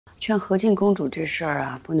劝和敬公主这事儿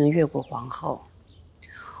啊，不能越过皇后。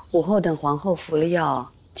午后等皇后服了药，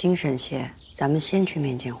精神些，咱们先去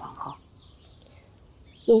面见皇后。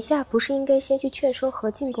眼下不是应该先去劝说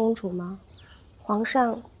和敬公主吗？皇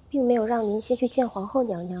上并没有让您先去见皇后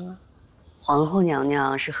娘娘啊。皇后娘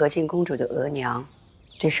娘是和敬公主的额娘，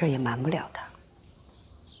这事儿也瞒不了她。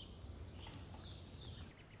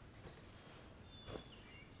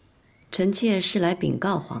臣妾是来禀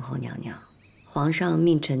告皇后娘娘，皇上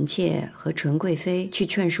命臣妾和纯贵妃去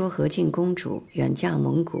劝说和敬公主远嫁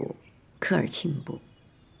蒙古科尔沁部。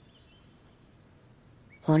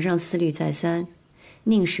皇上思虑再三，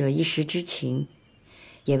宁舍一时之情，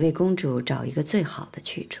也为公主找一个最好的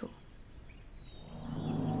去处。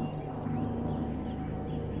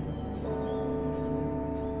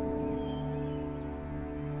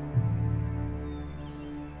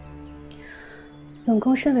本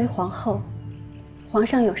宫身为皇后，皇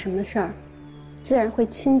上有什么事儿，自然会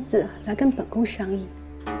亲自来跟本宫商议，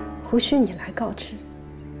无需你来告知。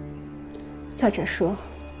再者说，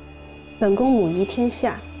本宫母仪天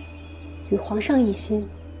下，与皇上一心，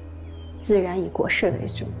自然以国事为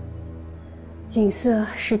重。景色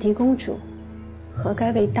是嫡公主，何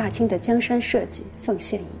该为大清的江山社稷奉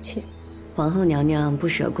献一切？皇后娘娘不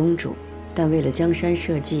舍公主，但为了江山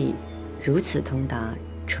社稷，如此通达，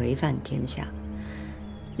垂范天下，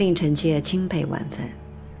令臣妾钦佩万分。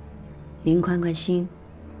您宽宽心，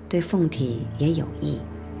对凤体也有益。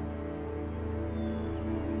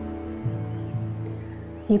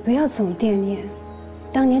你不要总惦念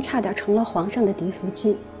当年差点成了皇上的嫡福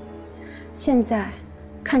晋，现在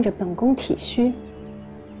看着本宫体虚，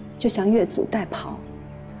就想越俎代庖。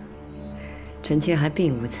臣妾还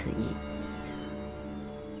并无此意。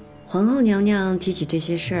皇后娘娘提起这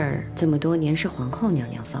些事儿，这么多年是皇后娘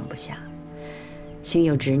娘放不下，心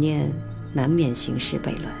有执念，难免行事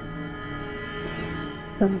悖乱。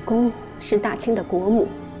本宫是大清的国母，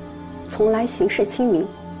从来行事清明，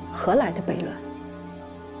何来的悖乱？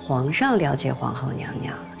皇上了解皇后娘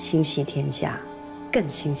娘，心系天下，更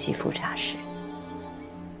心系富察氏。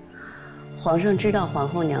皇上知道皇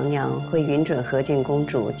后娘娘会允准和敬公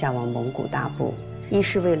主嫁往蒙古大部，一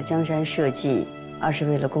是为了江山社稷，二是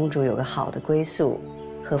为了公主有个好的归宿，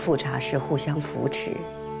和富察氏互相扶持，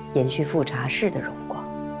延续富察氏的荣光。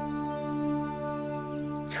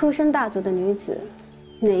出身大族的女子，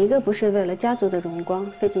哪一个不是为了家族的荣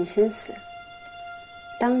光费尽心思？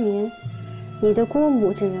当年你的姑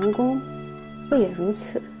母景元宫不也如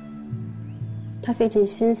此？她费尽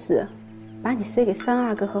心思把你塞给三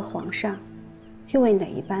阿哥和皇上，又为哪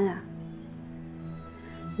一般啊？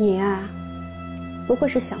你啊，不过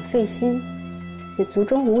是想费心，也族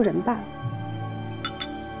中无人罢了。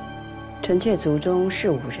臣妾族中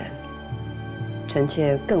是无人，臣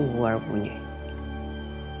妾更无儿无女，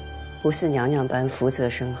不似娘娘般福泽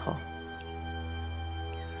深厚。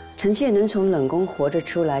臣妾能从冷宫活着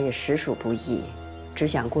出来也实属不易，只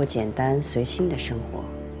想过简单随心的生活，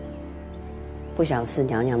不想似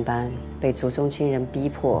娘娘般被族中亲人逼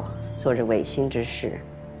迫做着违心之事，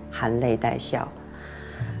含泪带笑，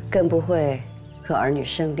更不会和儿女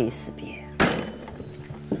生离死别。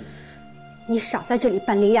你少在这里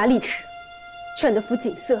扮伶牙俐齿，劝得服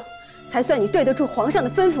景色，才算你对得住皇上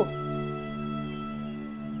的吩咐。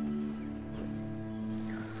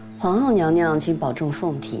皇后娘娘请保重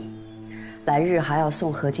凤体，来日还要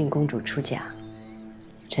送和敬公主出嫁，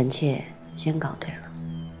臣妾先告退了。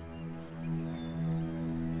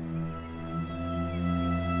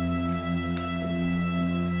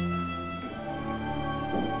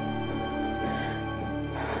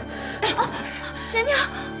娘娘，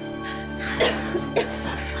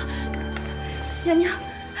娘娘，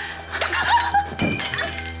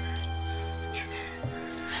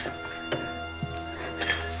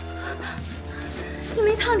你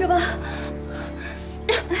没烫着吧？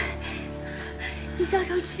你消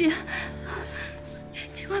消气，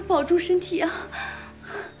千万保住身体啊！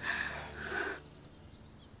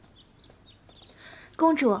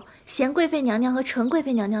公主，贤贵妃娘娘和纯贵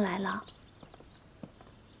妃娘娘来了。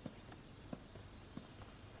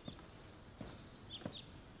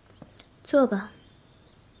坐吧。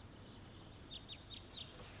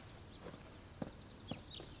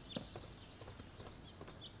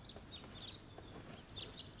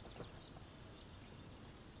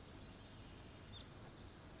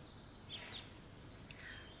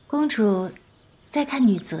公主在看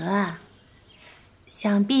女则啊，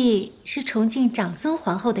想必是崇敬长孙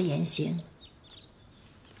皇后的言行。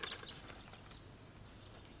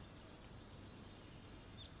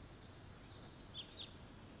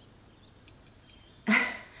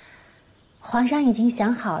皇上已经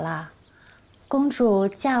想好了，公主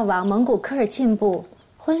嫁往蒙古科尔沁部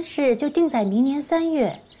婚事就定在明年3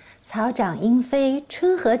月，草长莺飞，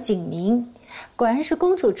春和景明，果然是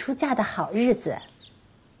公主出嫁的好日子。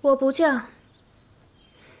我不嫁。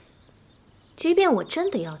即便我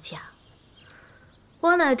真的要嫁，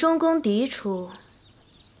我乃中宫嫡出，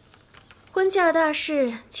婚嫁大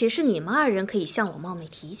事岂是你们2人可以向我冒昧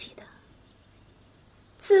提起的？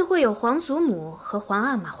自会有皇祖母和皇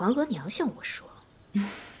阿玛、皇额娘向我说。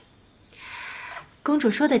公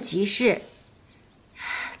主说的极是，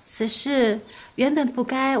此事原本不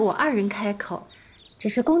该我2人开口，只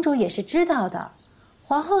是公主也是知道的，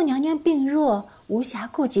皇后娘娘病弱，无暇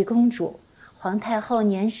顾及公主，皇太后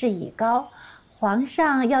年事已高，皇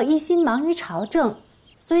上要一心忙于朝政，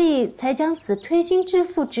所以才将此推心置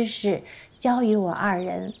腹之事交于我2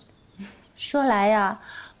人。说来呀，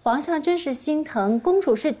皇上真是心疼公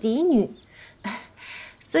主是嫡女，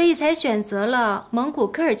所以才选择了蒙古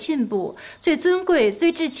科尔沁部最尊贵、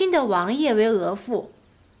最至亲的王爷为额驸。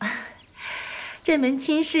这门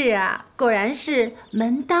亲事啊，果然是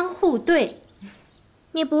门当户对。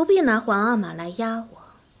你不必拿皇阿玛来压我。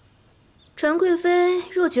纯贵妃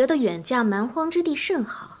若觉得远嫁蛮荒之地甚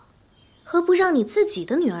好，何不让你自己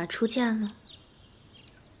的女儿出嫁呢？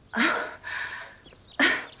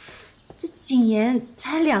这谨言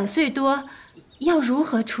才2岁多，要如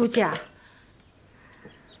何出嫁？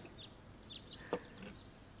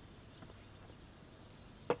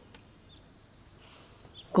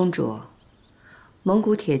公主，蒙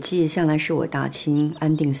古铁骑向来是我大清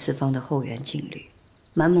安定四方的后援劲旅，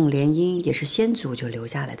满蒙联姻也是先祖就留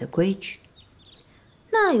下来的规矩。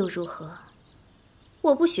那又如何？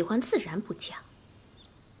我不喜欢，自然不嫁。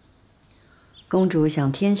公主想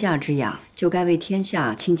天下之养，就该为天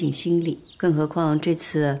下倾尽心力，更何况这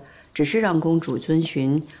次只是让公主遵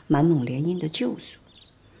循满蒙联姻的旧俗。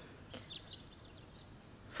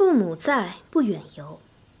父母在，不远游。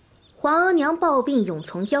皇额娘抱病，永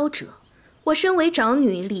从夭折。我身为长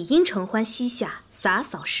女，理应承欢膝下，洒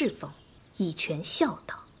扫侍奉，以全孝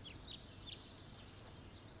道。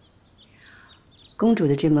公主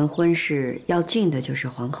的这门婚事要尽的就是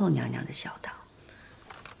皇后娘娘的孝道。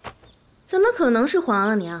怎么可能是皇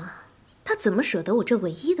额娘？她怎么舍得我这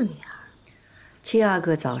唯一的女儿？7、8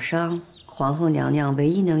个早伤，皇后娘娘唯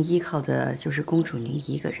一能依靠的就是公主您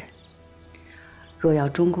一个人。若要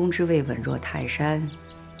中宫之位稳若泰山，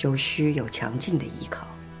就需有强劲的依靠。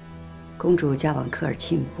公主嫁往科尔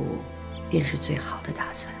沁部，便是最好的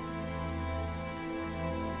打算。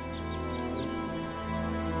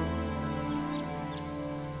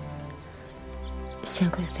贤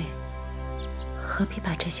贵妃，何必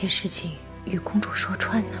把这些事情与公主说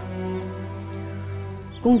穿呢？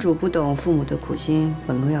公主不懂父母的苦心，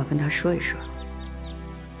本宫要跟她说一说。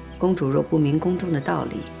公主若不明宫中的道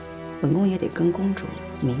理，本宫也得跟公主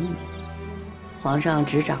明一明。皇上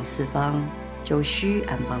执掌四方，就需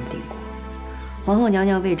安邦定国；皇后娘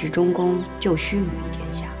娘位至中宫，就需母仪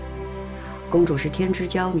天下。公主是天之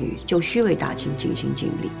娇女，就需为大清尽心尽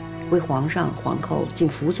力，为皇上、皇后尽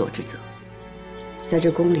辅佐之责。在这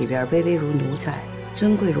宫里边，卑微如奴才，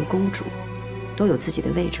尊贵如公主，都有自己的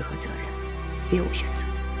位置和责任，别无选择。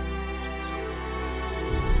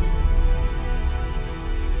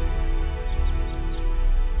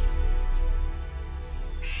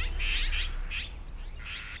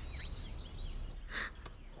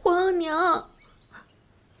皇额娘，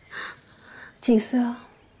锦瑟，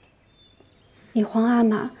你皇阿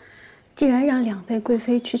玛既然让2位贵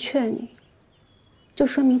妃去劝你，就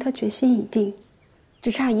说明她决心已定，只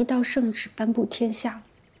差一道圣旨颁布天下。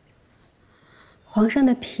皇上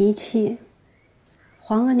的脾气，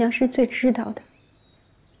皇额娘是最知道的。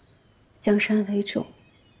江山为重，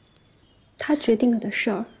他决定了的事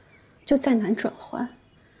儿，就再难转换。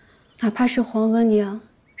哪怕是皇额娘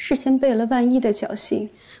事先备了万一的侥幸，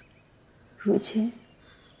如今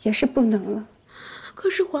也是不能了。可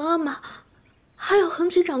是皇阿玛还有恒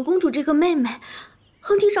体长公主这个妹妹，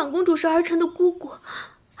恒体长公主是儿臣的姑姑，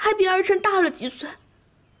还比儿臣大了几岁。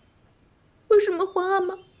为什么皇阿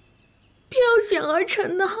玛偏要选儿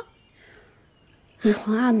臣呢？你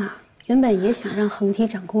皇阿玛原本也想让恒体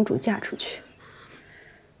长公主嫁出去，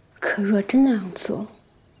可若真那样做，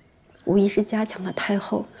无疑是加强了太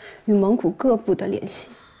后与蒙古各部的联系。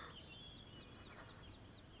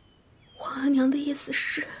皇额娘的意思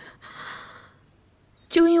是，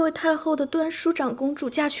就因为太后的端淑长公主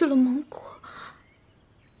嫁去了蒙古，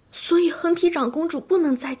所以恒体长公主不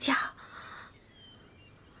能再嫁。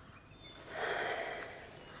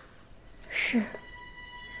是，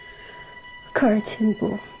科尔沁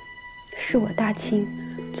部是我大清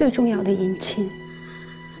最重要的姻亲，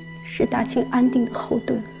是大清安定的后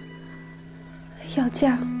盾。要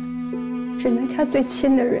嫁，只能嫁最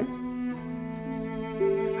亲的人。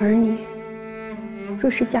而你若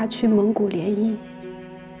是嫁去蒙古联姻，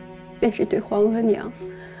便是对皇额娘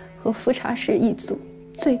和富察氏一族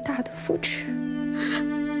最大的扶持。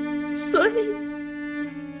所以，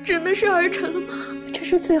真的是儿臣了吗？这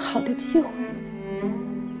是最好的机会，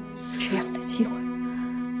这样的机会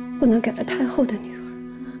不能给了太后的女儿，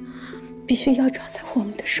必须要抓在我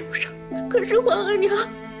们的手上。可是皇额娘，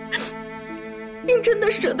您真的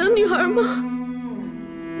舍得女儿吗？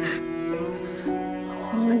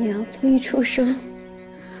皇额娘从一出生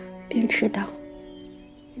便知道，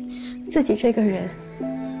自己这个人，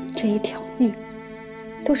这一条命，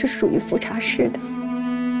都是属于富察氏的。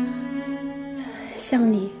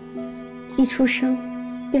像你，一出生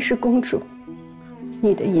便是公主，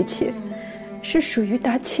你的一切是属于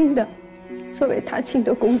大清的。作为大清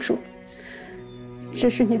的公主，这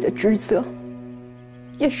是你的职责，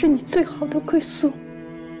也是你最好的归宿。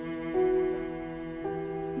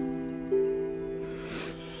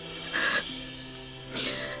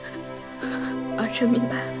儿臣明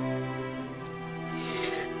白了。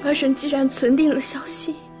儿臣既然存定了孝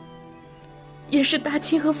心，也是大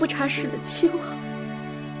清和富察氏的期望，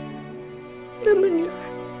那么女儿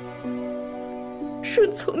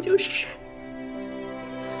顺从就是。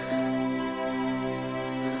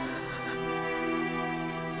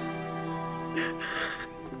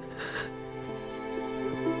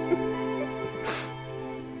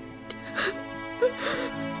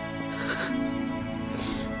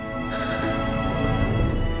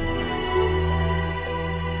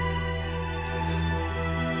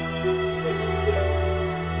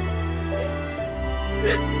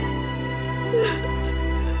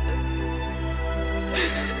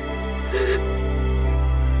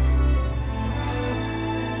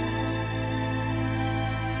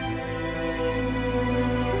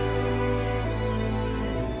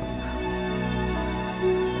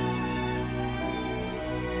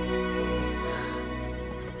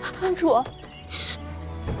公主，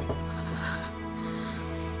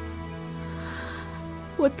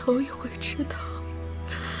我头一回知道，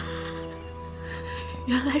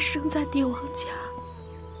原来生在帝王家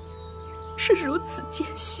是如此艰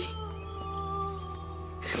辛。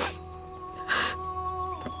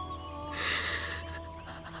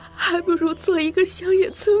还不如做一个乡野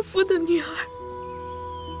村夫的女儿，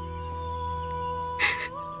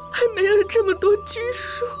还没了这么多拘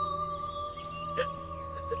束。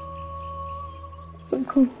本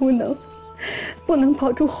宫无能，不能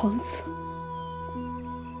保住皇子。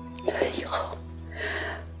以后，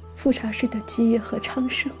富察氏的基业和昌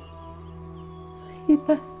盛，一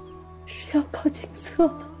般是要靠景色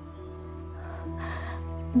了。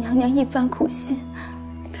娘娘一番苦心，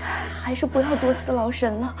还是不要多思劳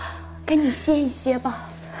神了，赶紧歇一歇吧。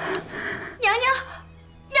娘娘，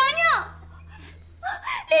娘娘，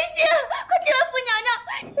莲心，快进来扶娘娘！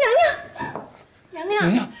娘娘，娘娘，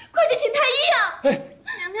娘娘，快去请太医啊！哎，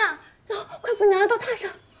娘娘，走，快扶娘娘到榻上。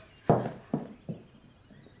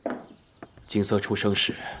景色出生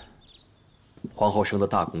时，皇后生的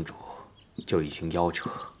大公主就已经夭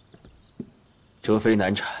折，哲妃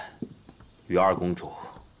难产，与二公主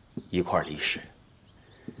一块离世，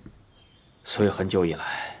所以很久以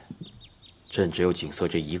来，朕只有景色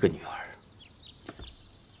这一个女儿。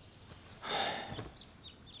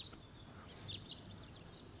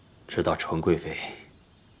直到纯贵妃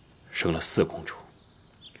生了4公主，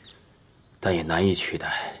但也难以取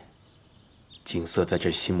代景色在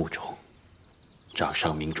朕心目中掌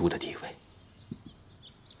上明珠的地位。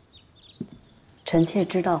臣妾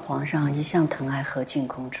知道皇上一向疼爱和敬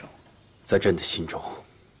公主，在朕的心中，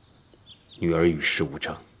女儿与世无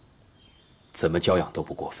争，怎么教养都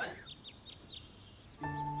不过分。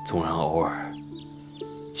纵然偶尔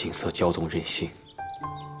景色骄纵任性，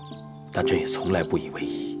但朕也从来不以为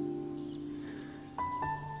意。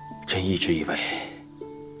朕一直以为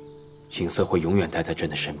景色会永远待在朕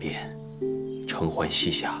的身边，承欢膝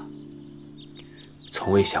下，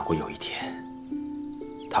从未想过有一天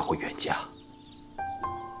她会远嫁。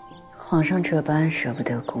皇上这般舍不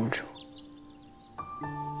得公主，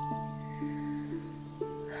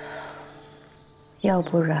要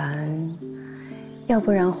不然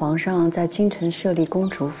皇上在京城设立公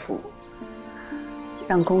主府，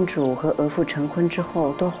让公主和额驸成婚之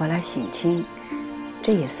后多回来省亲，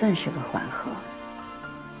这也算是个缓和。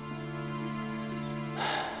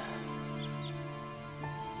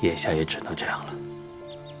眼下也只能这样了。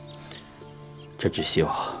朕只希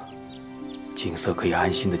望景色可以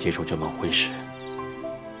安心地接受这门婚事，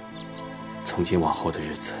从今往后的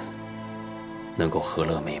日子能够和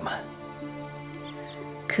乐美满。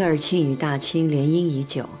科尔沁与大清联姻已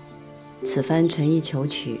久，此番诚意求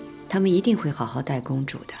娶，他们一定会好好待公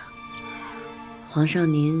主的。皇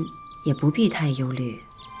上您也不必太忧虑。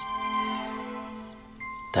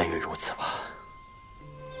但愿如此吧。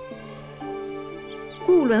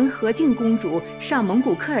固伦和敬公主上蒙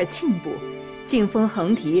古科尔沁部，晋封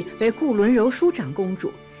横提为固伦柔淑长公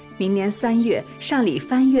主。明年3月上礼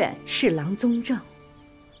藩院侍郎宗正。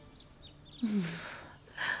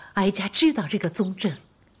哀家知道这个宗正，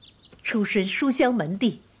出身书香门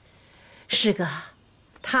第，是个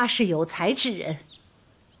踏实有才之人。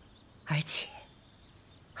而且，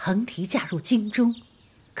横提嫁入京中，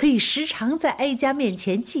可以时常在哀家面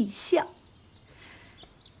前尽孝。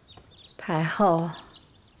太后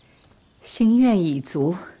心愿已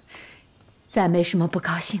足，再没什么不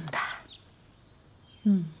高兴的。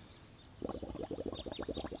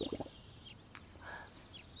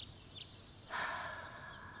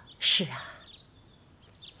是啊，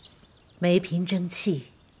梅嫔争气，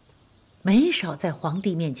没少在皇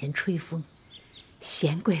帝面前吹风。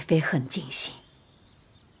贤贵妃很尽心。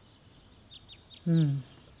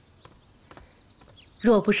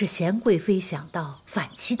若不是贤贵妃想到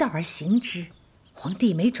反其道而行之，皇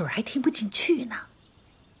帝没准还听不进去呢。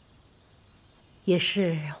也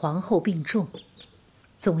是皇后病重，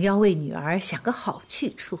总要为女儿想个好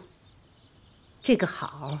去处。这个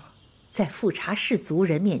好，在富察氏族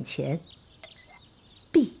人面前，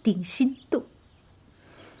必定心动。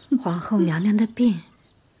皇后娘娘的病，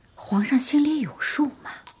皇上心里有数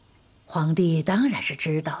吗？皇帝当然是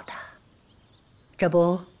知道的，这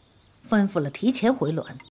不，吩咐了提前回銮。